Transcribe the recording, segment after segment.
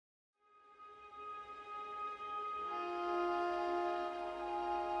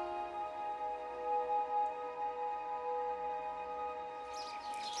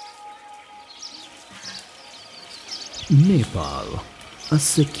Nepal, a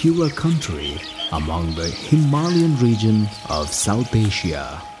secular country among the Himalayan region of South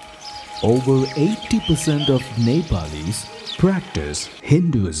Asia. Over 80% of Nepalese practice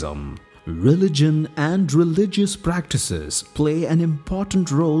Hinduism. Religion and religious practices play an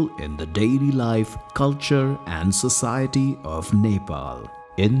important role in the daily life, culture, and society of Nepal.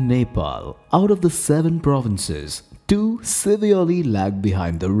 In Nepal, out of the 7 provinces, 2 severely lag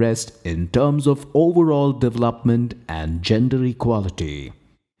behind the rest in terms of overall development and gender equality.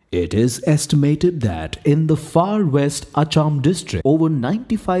 It is estimated that in the far west Achham district, over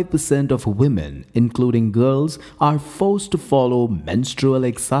 95% of women, including girls, are forced to follow menstrual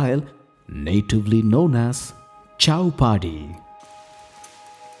exile, natively known as Chhaupadi.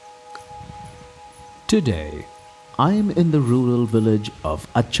 Today, I am in the rural village of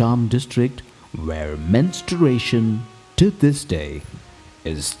Achham district where menstruation to this day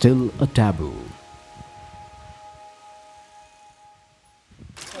is still a taboo.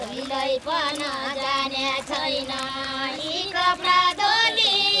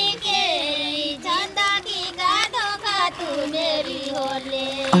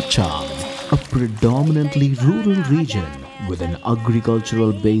 Achham, a predominantly rural region with an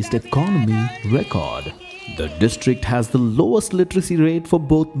agricultural-based economy record. The district has the lowest literacy rate for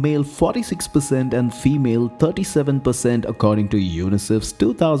both male 46% and female 37% according to UNICEF's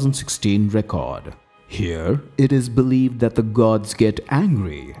 2016 record. Here, it is believed that the gods get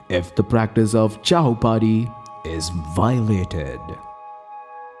angry if the practice of Chhaupadi is violated.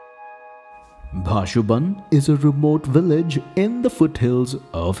 Bhashuban is a remote village in the foothills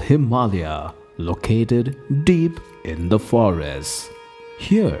of Himalaya, located deep in the forests.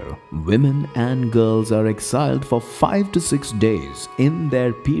 Here, women and girls are exiled for 5 to 6 days in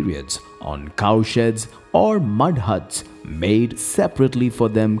their periods on cowsheds or mud huts made separately for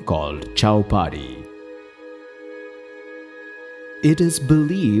them called Chhaupadi. It is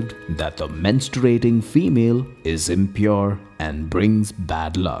believed that the menstruating female is impure and brings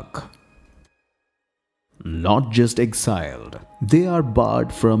bad luck. Not just exiled, they are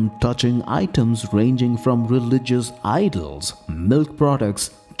barred from touching items ranging from religious idols, milk products,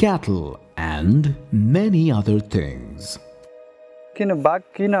 cattle, and many other things. किन बाघ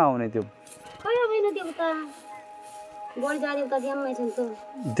किन आउने त्यो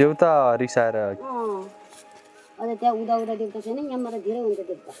देवता रिसाएर अरे त्यहाँ उदा उदा देवता छैन यहाँबाट धेरै हुन्छ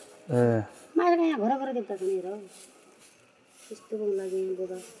देवता ए माछाको यहाँ घर घर देवता छैन र त्यस्तो पनि लाग्यो यहाँ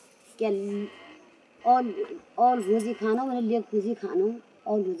बोका के all भुजी खानु भने लेक भुजी खानु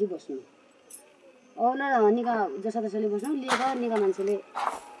all भुजी बस्नु औला निका जसा तसले बस्नु लेक निका मान्छेले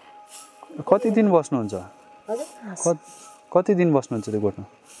कति दिन बस्नुहुन्छ हजुर कति दिन बस्नुहुन्छ त्यो गोठमा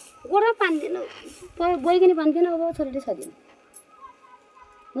गोठमा 5 दिन गइकन 5 दिन अब छोरीले 6 दिन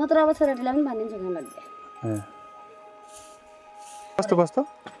नत्र अब छोरीलाई पनि 5 दिन सुकाउन लाग्यो ए कस्तो कस्तो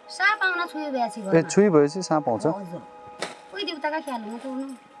साप आउन छुइ भएपछि ए छुइ भएपछि साप आउँछ कोही देवताका ख्याल हुन त हुन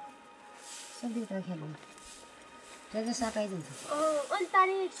सब देवताका ख्याल हुन त्यही साप आइदिन्छ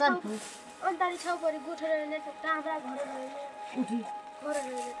अन्तारी छाउपरी गोठेरले टाँबा घरहरुले उठी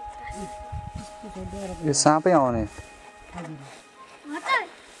घरहरुले यो सापै आउने हजुर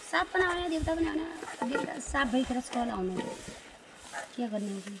साप पनि आउने देवता पनि आउने देवता साप भइखेर स्कल आउने के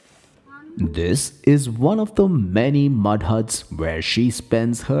गर्ने This is one of the many mud huts where she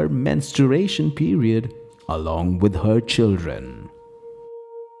spends her menstruation period along with her children.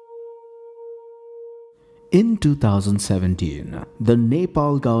 In 2017, the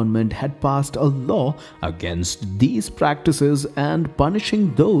Nepal government had passed a law against these practices and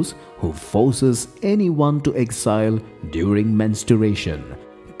punishing those who forces anyone to exile during menstruation.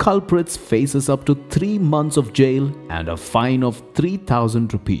 Culprits faces up to 3 months of jail and a fine of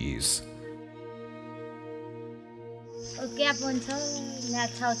 3,000 rupees. क्या भन्छ यहाँ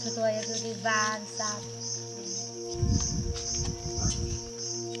छाउछाउ भएको त्यो बाघ shop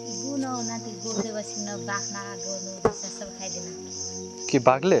गुनो नाति गोठे बसिन बाख्ना गोनु सब खाइदिन के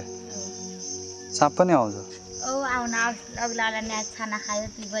बाघले shop पनि आउँछ औ आउन अग्लाला न्या खाना खायो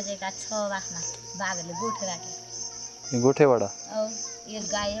 3 बजेका 6 बाख्ना बाघले गोठे राखे यो गोठेबाट औ यो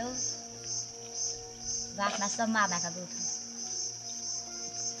गाय हो बाख्ना सब मार्नाका दुध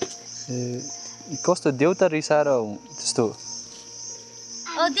ए कस्तो देवता रिसाएर त्यस्तो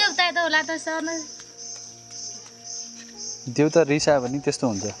ओ देवता त होला त सन देवता रिसायो भने त्यस्तो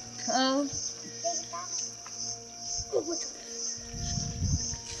हुन्छ औ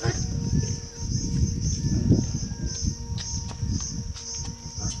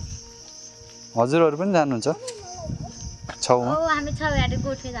हजुरहरु पनि जानुहुन्छ छाउमा ओ हामी छाउयाडी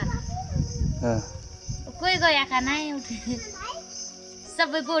गोठे जान ए कोही गया खाना उठे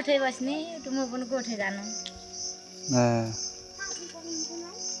सबै गोठे बस्ने म पनि गोठे जानु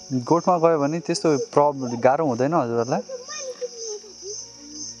गोठमा गयो भने त्यस्तो प्रब्लम गाह्रो हुँदैन हजुरहरूलाई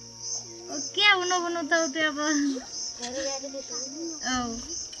के हुनु भन्नु त त्यो अब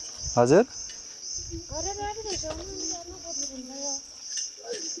हजुर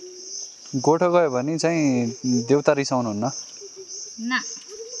गोठो गयो भने चाहिँ देउता रिसाउनुहुन्न ना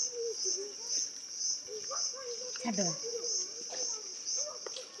छाडो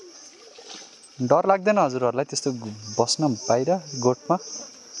डर लाग्दैन हजुरहरूलाई त्यस्तो बस्न बाहिर गोठमा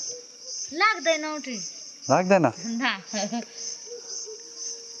लाग्दैन उठे लाग्दैन ना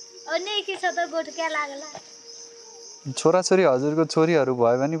अनि के छ त गोठ के लागला छोराछोरी हजुरको छोरीहरू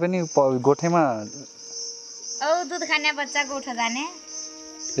भयो भने पनि गोठैमा औ दूध खाने बच्चा गोठ जाने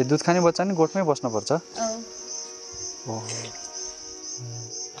ए दुध खाने बच्चा नि गोठमै बस्नुपर्छ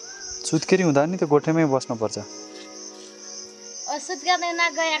सुत्केरी हुँदा नि त गोठैमै बस्नुपर्छ सुत्केरी न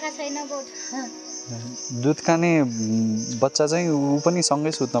गएका छैन गोठ दुध खाने बच्चा चाहिँ ऊ पनि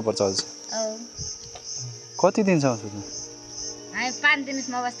सँगै सुत्नुपर्छ हजुर कति दिनसम्म सुत्नु 5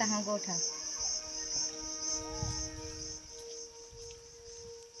 दिनसम्म बस्दा गोठ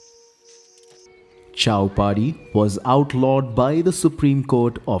Chhaupadi was outlawed by the Supreme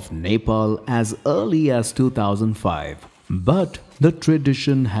Court of Nepal as early as 2005, but the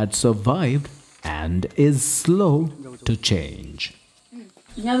tradition had survived and is slow to change.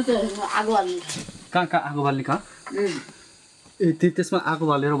 कहाँ आगो बाल्ने कहाँ ए त्यसमा आगो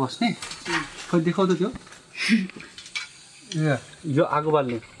बालेर बस्ने खै देखाउ त त्यो यो आगो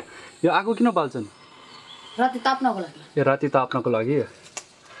बाल्ने यो आगो किन बाल्छन् राति ताप्नको लागि ए राति ताप्नको लागि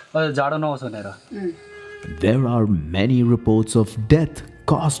जाडो नहोस् भनेर There are many reports of death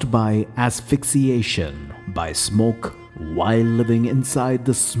caused by asphyxiation by smoke while living inside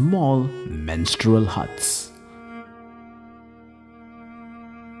the small menstrual huts.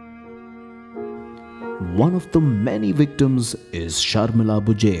 One of the many victims is Sharmila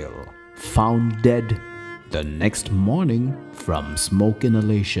Bujail, found dead the next morning from smoke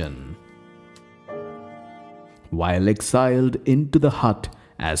inhalation. While exiled into the hut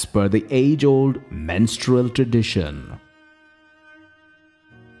as per the age-old menstrual tradition,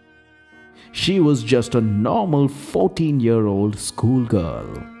 she was just a normal 14-year-old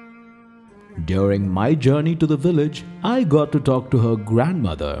schoolgirl. During my journey to the village, I got to talk to her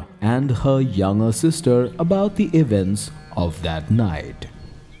grandmother and her younger sister about the events of that night.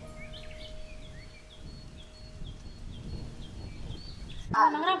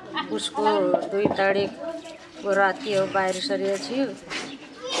 उसको 2 तारिक को राति हो बाहिर सरिया थियो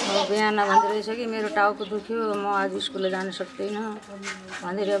बिहान भन्दै रहेछ कि मेरो टाउको दुख्यो म आज स्कुल जान सक्दिनँ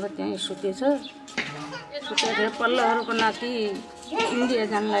भनेर अब त्यहीँ सुतेछ सुतेर पल्लोहरूको नाति इन्डिया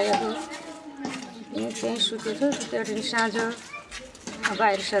जान लागेको त्यहीँ सुतेछ सुतेपछि साँझ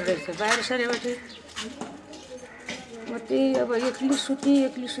बाहिर सरेछ बाहिर सरेपछि म त्यही अब एक्लै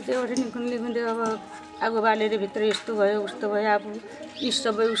सुतेबाट निकुन्दै अब आगो बालेर भित्र यस्तो भयो उस्तो भयो अब यी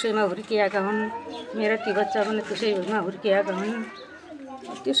सबै उसैमा हुर्किएका हुन् मेरा ती बच्चा पनि त्यसैमा हुर्किएका हुन्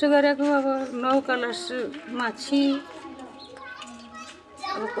त्यसो गरेको अब 9 क्लासमा छि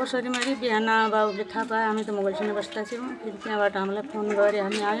अब कसरी मैले बिहान बाबुले थाहा पाए हामी त मोबाइलसँग बस्दा थियौँ फेरि त्यहाँबाट हामीलाई फोन गरे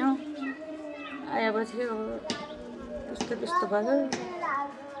हामी आयौँ आएपछि अब त्यस्तो भयो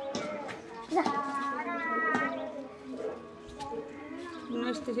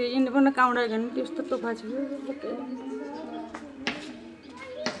यस्तो चाहिँ यिनी पनि काउडा गयो त्यस्तो तोफा थियो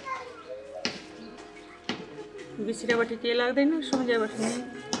बिस्रियाबाट केही लाग्दैन सुम्झ्याबाट नै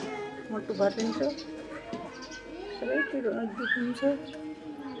मुटु भरिन्छ सबैतिर दुखिन्छ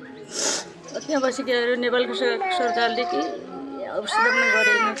त्यहाँ बसिकेहरू नेपालको सरकारले के औषध पनि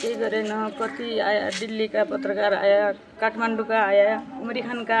गरेन केही गरेन कति आया दिल्लीका पत्रकार आया काठमाडौँका आया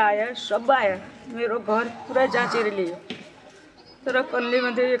अमेरिकनका आया सब आया मेरो घर पुरा जाँचेर लियो तर कसले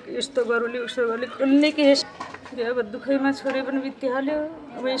मात्रै यस्तो गरौँले उस्तो गरौँले कसले के अब दुःखैमा छोरी पनि बितिहाल्यो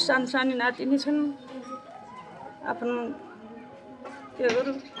अब सानो नातिनी छन् आफ्नो के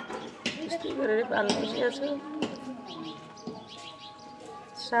गरौँ यस्तै गरेर पाल्नु बसिया छ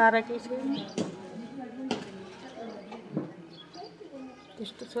सहारा केही छैन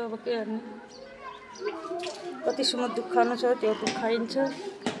त्यस्तो छ अब के गर्ने कतिसम्म दुःखाउनु छ त्यो दुःखाइन्छ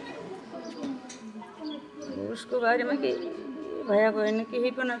उसको बारेमा केही भएको होइन केही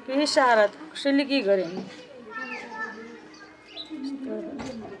पनि केही सहारा कसैले केही गरेन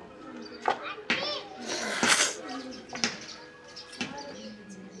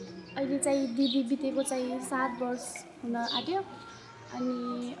अहिले चाहिँ दिदी बितेको चाहिँ 7 वर्ष हुन आँट्यो अनि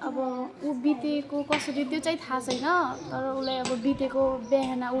अब ऊ बितेको कसरी त्यो चाहिँ थाहा छैन तर उसलाई अब बितेको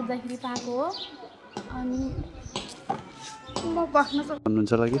बिहान उठ्दाखेरि पाएको हो अनि म बस्न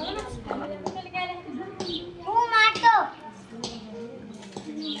सक्नुहुन्छ लागि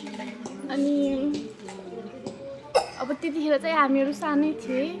अनि अब त्यतिखेर चाहिँ हामीहरू सानै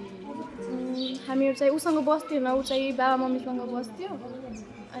थिए हामीहरू चाहिँ उसँग बस्थेन ऊ चाहिँ बाबा मम्मीसँग बस्थ्यो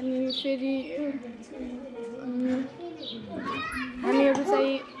अनि फेरि हामीहरू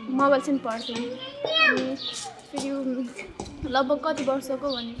चाहिँ मोबाइल चाहिँ पढ्थ्यौँ अनि फेरि लगभग कति वर्षको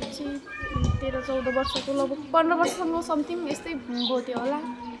भनेपछि 13-14 वर्षको लगभग 15 वर्षसम्म समथिङ यस्तै भयो त्यो होला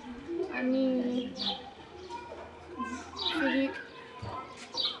अनि फेरि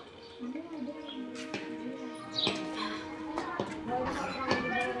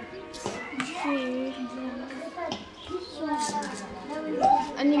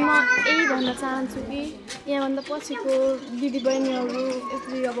अनि म यही भन्न चाहन्छु कि यहाँभन्दा पछिको दिदीबहिनीहरू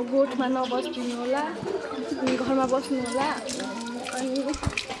यसरी अब गोठमा नबस्नु होला घरमा बस्नु होला अनि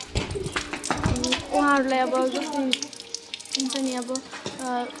उहाँहरूलाई अब जस्तै हुन्छ नि अब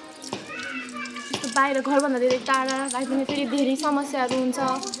बाहिर घरभन्दा धेरै टाढा राखिदिने फेरि धेरै समस्याहरू हुन्छ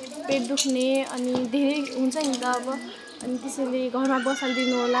पेट दुख्ने अनि धेरै हुन्छ नि त अब अनि त्यसैले घरमा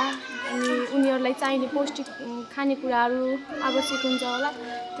बसालिदिनु होला अनि उनीहरूलाई चाहिने पौष्टिक खानेकुराहरू आवश्यक हुन्छ होला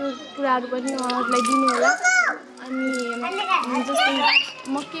त्यो कुराहरू पनि उहाँहरूलाई दिनु होला अनि जस्तै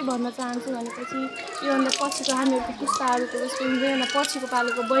म के भन्न चाहन्छु भनेपछि योभन्दा पछिको हामीहरूको पुस्ताहरूको जस्तो हुँदैन पछिको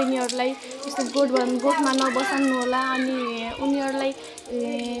पालोको बहिनीहरूलाई यस्तो गोठमा नबसाल्नु होला अनि उनीहरूलाई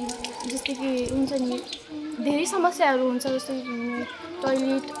जस्तै कि हुन्छ नि धेरै समस्याहरू हुन्छ जस्तै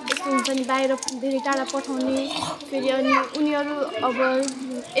टोइलेट यस्तो हुन्छ नि बाहिर धेरै टाढा पठाउने फेरि अनि उनीहरू अब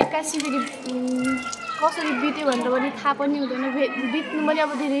एक्कासी फेरि कसरी बित्यो भनेर पनि थाहा पनि हुँदैन बित्नु पनि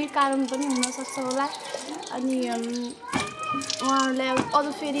अब धेरै कारण पनि हुनसक्छ होला अनि उहाँहरूलाई अब अझ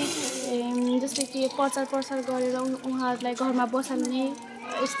फेरि जस्तै कि प्रचार गरेर उहाँहरूलाई घरमा बसाल्ने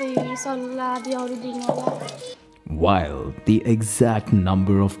यस्तै सल्लाह दियाहरू दिनु होला While the exact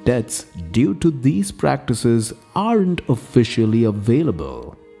number of deaths due to these practices aren't officially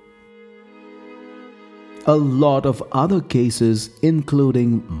available, a lot of other cases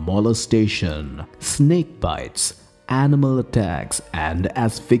including molestation, snake bites, animal attacks and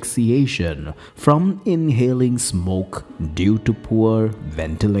asphyxiation from inhaling smoke due to poor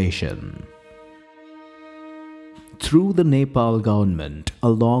ventilation. Through the Nepal government,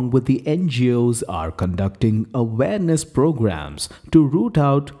 along with the NGOs, are conducting awareness programs to root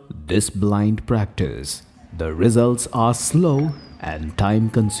out this blind practice. The results are slow and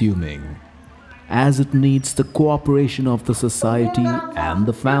time-consuming, as it needs the cooperation of the society and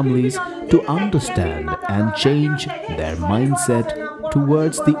the families to understand and change their mindset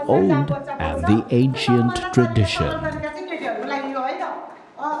towards the old and the ancient tradition.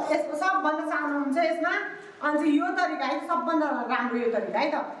 अनि यो तरिका है सबभन्दा राम्रो यो तरिका है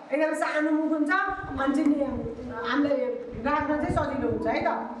त एकदम सानो मुख हुन्छ अनि हामीले राख्न चाहिँ सजिलो हुन्छ है त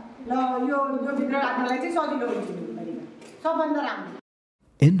ल यो भित्र राख्नलाई चाहिँ सजिलो हुन्छ सबभन्दा राम्रो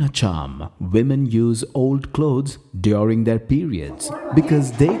In Achham, women use old clothes during their periods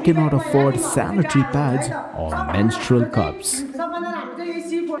because they cannot afford sanitary pads or menstrual cups.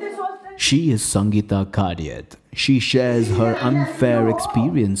 She is Sangeeta Kadiat. She shares her unfair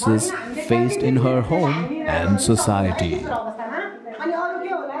experiences faced in her home and society.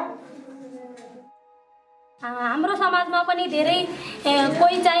 हाम्रो समाजमा पनि धेरै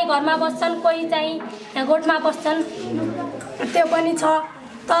कोही चाहिँ घरमा बस्छन् कोही चाहिँ गोठमा बस्छन् त्यो पनि छ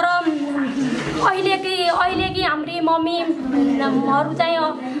तर अहिलेकी हाम्री मम्मीहरू चाहिँ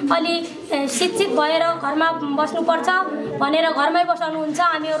अलि शिक्षित भएर घरमा बस्नुपर्छ भनेर घरमै बसाउनुहुन्छ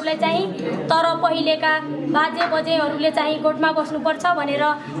हामीहरूलाई चाहिँ तर पहिलेका बाजे-बजेहरूले चाहिँ गोठमा बस्नुपर्छ भनेर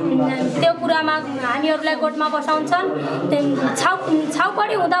त्यो कुरामा हामीहरूलाई गोठमा बसाउँछन्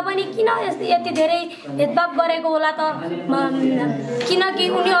छाउपडी हुँदा पनि किन यति धेरै भेदभाव गरेको होला त किनकि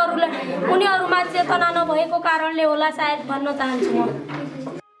उनीहरूमा चेतना नभएको कारणले होला सायद भन्न चाहन्छु म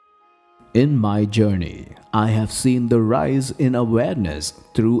In my journey, I have seen the rise in awareness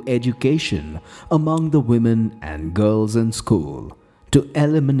through education among the women and girls in school to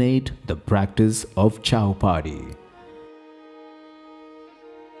eliminate the practice of Chhaupadi.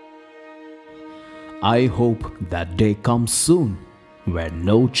 I hope that day comes soon where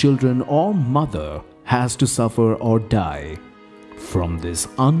no children or mother has to suffer or die from this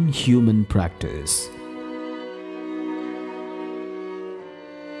unhuman practice.